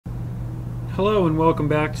Hello and welcome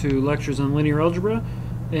back to Lectures on Linear Algebra.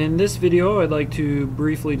 In this video I'd like to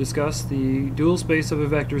briefly discuss the dual space of a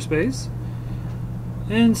vector space.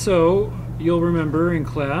 And so you'll remember in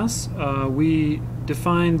class we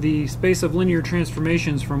defined the space of linear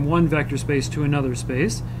transformations from one vector space to another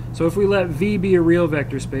space. So if we let V be a real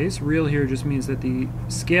vector space, real here just means that the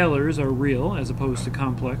scalars are real as opposed to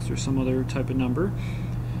complex or some other type of number,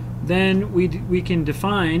 then we can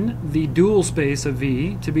define the dual space of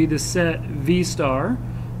V to be the set V star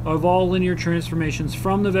of all linear transformations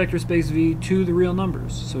from the vector space V to the real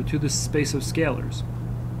numbers, so to the space of scalars.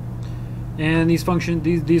 And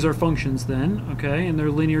these are functions then, okay, and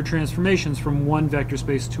they're linear transformations from one vector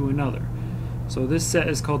space to another. So this set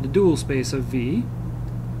is called the dual space of V.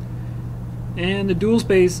 And the dual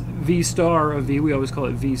space V star of V, we always call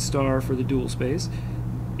it V star for the dual space,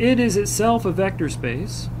 it is itself a vector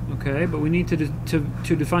space, okay, but we need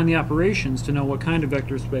to define the operations to know what kind of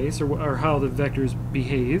vector space or how the vectors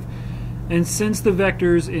behave. And since the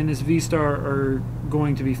vectors in this V star are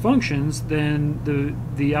going to be functions, then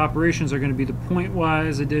the operations are going to be the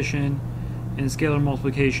pointwise addition and scalar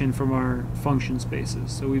multiplication from our function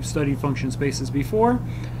spaces. So we've studied function spaces before,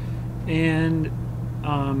 and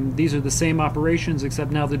these are the same operations,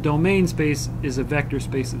 except now the domain space is a vector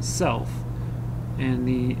space itself, and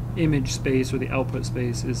the image space or the output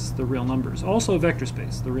space is the real numbers. Also a vector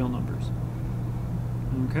space, the real numbers.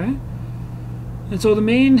 Okay? And so the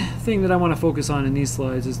main thing that I want to focus on in these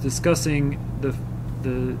slides is discussing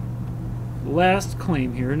the last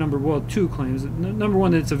claim here, two claims. Number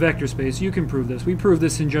one, that it's a vector space. You can prove this. We prove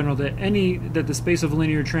this in general, that the space of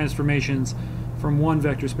linear transformations from one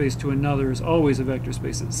vector space to another is always a vector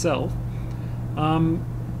space itself.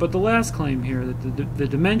 But the last claim here, that the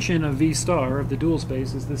dimension of V star of the dual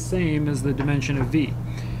space is the same as the dimension of V.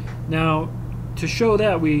 Now, to show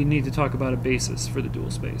that, we need to talk about a basis for the dual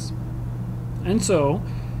space. And so,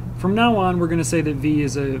 from now on, we're going to say that V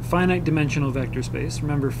is a finite dimensional vector space.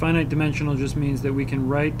 Remember, finite dimensional just means that we can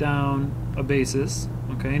write down a basis,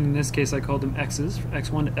 okay, and in this case I called them x's,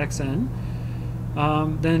 x1 to xn.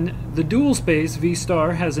 Then the dual space, V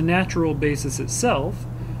star, has a natural basis itself,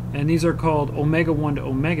 and these are called omega 1 to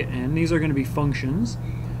omega n. These are going to be functions,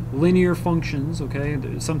 linear functions, okay?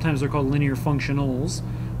 Sometimes they're called linear functionals,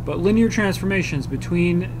 but linear transformations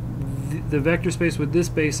between the vector space with this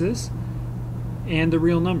basis and the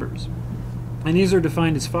real numbers. And these are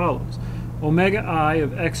defined as follows. Omega I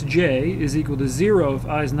of xj is equal to 0 if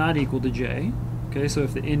I is not equal to j, okay? So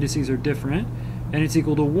if the indices are different, and it's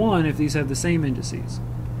equal to 1 if these have the same indices.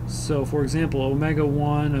 So, for example, omega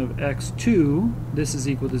 1 of x2, this is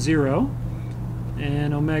equal to 0,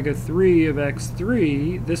 and omega 3 of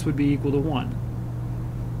x3, this would be equal to 1.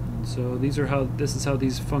 So this is how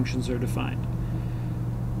these functions are defined.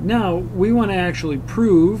 Now, we want to actually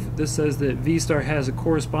prove, this says that V star has a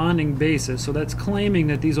corresponding basis, so that's claiming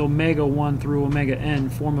that these omega 1 through omega n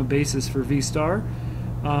form a basis for V star.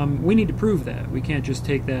 We need to prove that. We can't just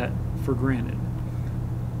take that for granted.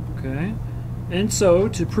 Okay? And so,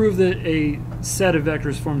 to prove that a set of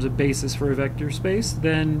vectors forms a basis for a vector space,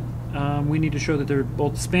 then we need to show that they're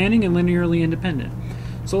both spanning and linearly independent.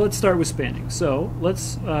 So let's start with spanning. So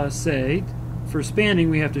let's say, for spanning,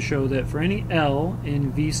 we have to show that for any L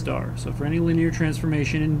in V star, so for any linear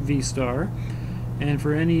transformation in V star, and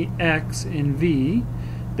for any X in V,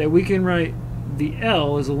 that we can write the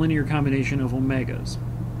L as a linear combination of omegas.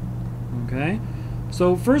 Okay?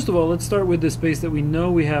 So first of all, let's start with the space that we know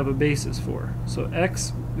we have a basis for. So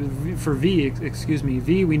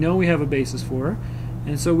V we know we have a basis for,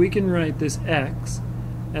 and so we can write this X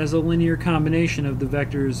as a linear combination of the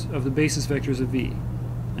vectors, of the basis vectors of V.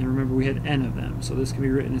 And remember, we had n of them, so this can be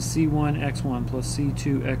written as C1 x1 plus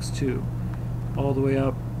C2 x2 all the way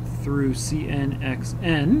up through Cn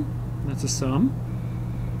xn. That's a sum.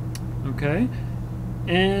 Okay?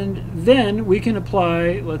 And then we can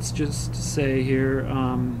apply, let's just say here,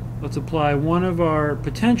 let's apply one of our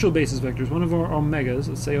potential basis vectors, one of our omegas,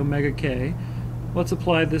 let's say omega k. Let's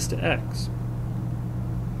apply this to x.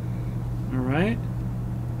 Alright?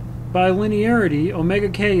 By linearity, omega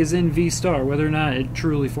k is in V star. Whether or not it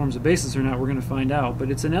truly forms a basis or not, we're going to find out. But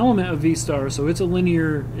it's an element of V star, so it's a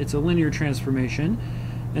linear transformation.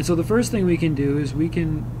 And so the first thing we can do is we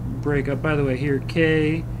can break up, by the way, here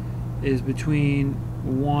k is between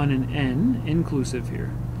 1 and n, inclusive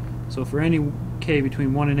here. So for any k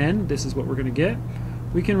between 1 and n, this is what we're going to get.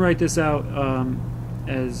 We can write this out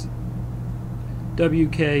as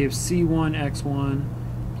wk of c1 x1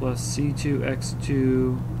 plus c2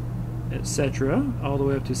 x2, etc., all the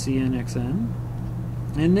way up to Cn xn.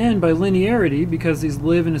 And then by linearity, because these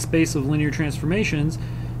live in a space of linear transformations,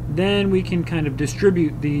 then we can kind of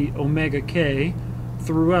distribute the omega k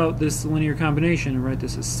throughout this linear combination and write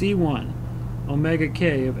this as C1 omega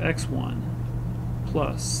k of x1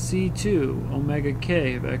 plus C2 omega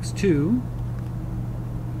k of x2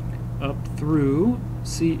 up through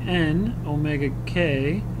Cn omega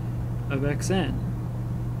k of xn.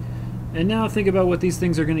 And now think about what these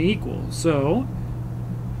things are going to equal. So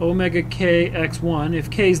omega k x1, if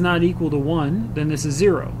k is not equal to 1, then this is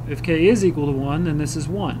 0. If k is equal to 1, then this is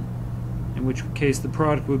 1, in which case the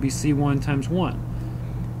product would be C1 times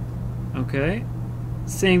 1. Okay?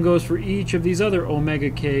 Same goes for each of these other omega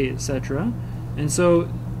k, etc. And so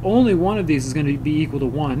only one of these is going to be equal to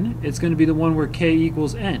 1. It's going to be the one where k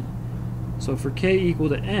equals n. So for k equal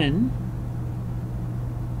to n,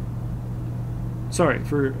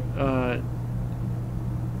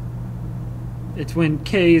 it's when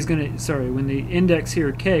k is going to, when the index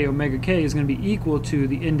here, k, omega k, is going to be equal to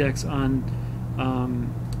the index on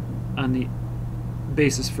the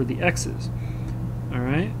basis for the x's.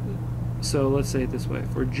 Alright? So let's say it this way.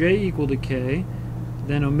 For j equal to k,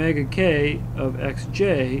 then omega k of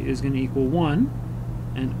xj is going to equal 1,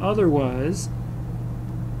 and otherwise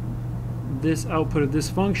this output of this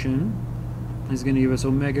function is going to give us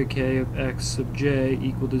omega k of x sub j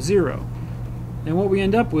equal to 0. And what we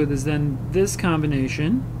end up with is then this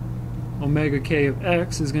combination, omega k of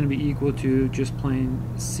x, is going to be equal to just plain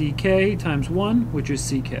ck times 1, which is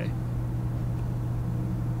ck.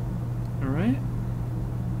 Alright?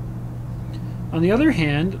 On the other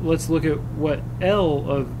hand, let's look at what L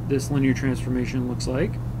of this linear transformation looks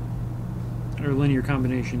like, or linear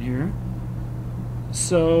combination here.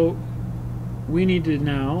 So we need to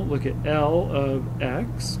now look at L of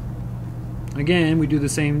x. Again, we do the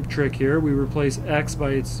same trick here. We replace x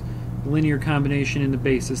by its linear combination in the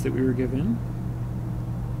basis that we were given.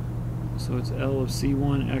 So it's L of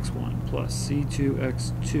C1 x1 plus C2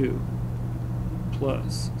 x2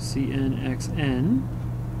 plus Cn xn.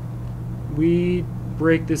 We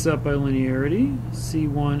break this up by linearity.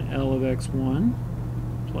 C1 L of x1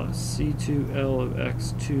 plus C2 L of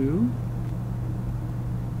x2,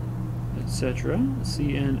 etc.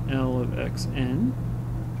 Cn L of xn.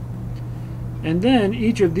 And then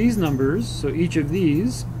each of these numbers, so each of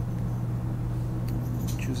these,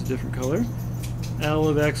 choose a different color, L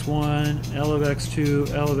of x1, L of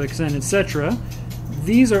x2, L of xn, etc.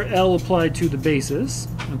 These are L applied to the basis,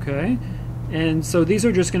 okay? And so these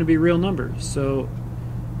are just going to be real numbers. So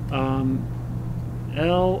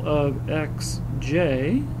L of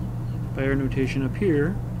xj, by our notation up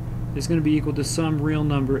here, is going to be equal to some real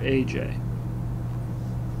number aj.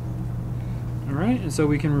 Alright, and so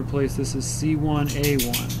we can replace this as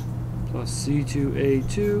C1A1 plus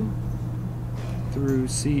C2A2 through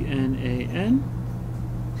CNAN.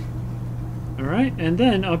 Alright, and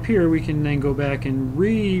then up here we can then go back and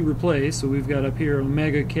replace. So we've got up here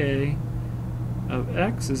omega k of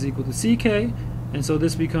x is equal to ck, and so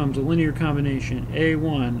this becomes a linear combination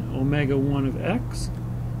A1 omega 1 of x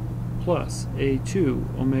plus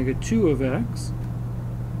A2 omega 2 of x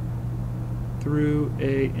through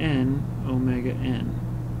an omega n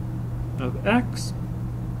of x.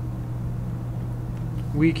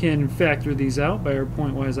 We can factor these out by our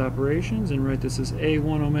pointwise operations and write this as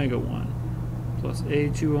A1 omega 1 plus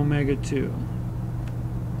A2 omega 2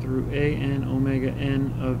 through an omega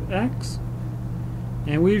n of x.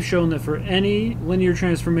 And we've shown that for any linear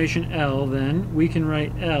transformation L, then we can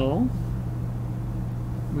write L,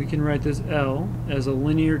 we can write this L as a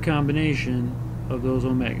linear combination of those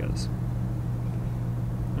omegas.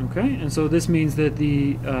 Okay, and so this means that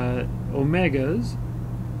the omegas,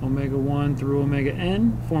 omega 1 through omega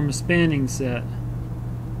n, form a spanning set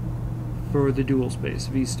for the dual space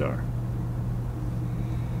V star.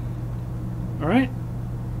 Alright,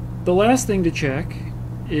 the last thing to check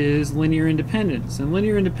is linear independence, and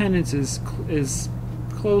linear independence is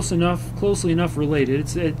closely enough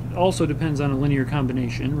related. It also depends on a linear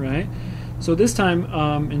combination, right? So this time,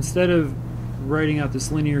 instead of writing out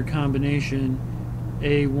this linear combination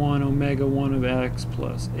A1 omega 1 of x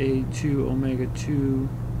plus A2 omega 2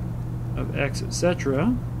 of x,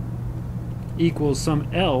 etc., equals some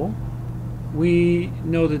L, we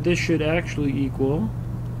know that this should actually equal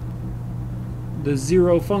the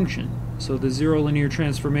zero function, so the zero linear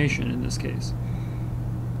transformation in this case.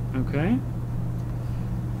 Okay?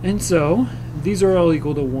 And so these are all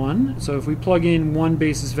equal to 1. So if we plug in one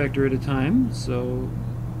basis vector at a time, so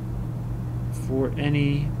for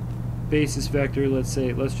any basis vector, let's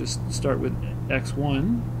just start with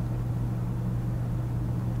x1,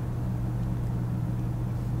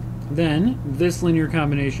 then this linear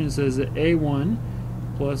combination says that a1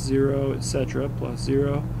 plus 0, etc., plus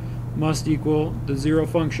 0 must equal the 0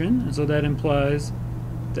 function, and so that implies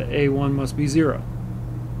that a1 must be 0.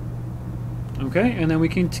 Okay, and then we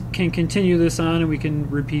can continue this on, and we can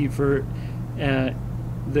repeat for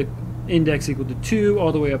the index equal to 2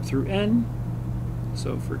 all the way up through n.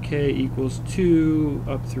 So for k equals 2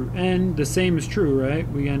 up through n, the same is true, right?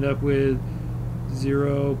 We end up with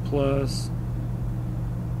 0 plus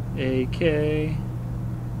ak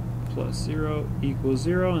plus 0 equals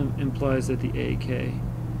 0, and implies that the ak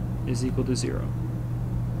is equal to 0.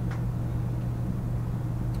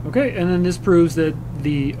 Okay, and then this proves that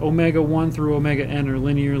the omega 1 through omega n are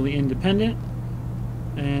linearly independent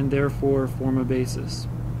and therefore form a basis.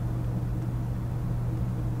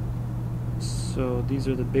 So these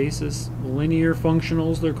are the basis linear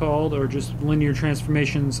functionals, they're called, or just linear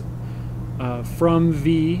transformations from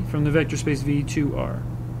V, from the vector space V to R.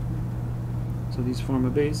 So these form a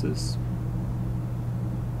basis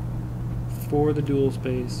for the dual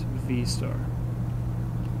space V star.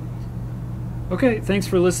 Okay, thanks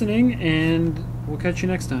for listening, and we'll catch you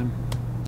next time.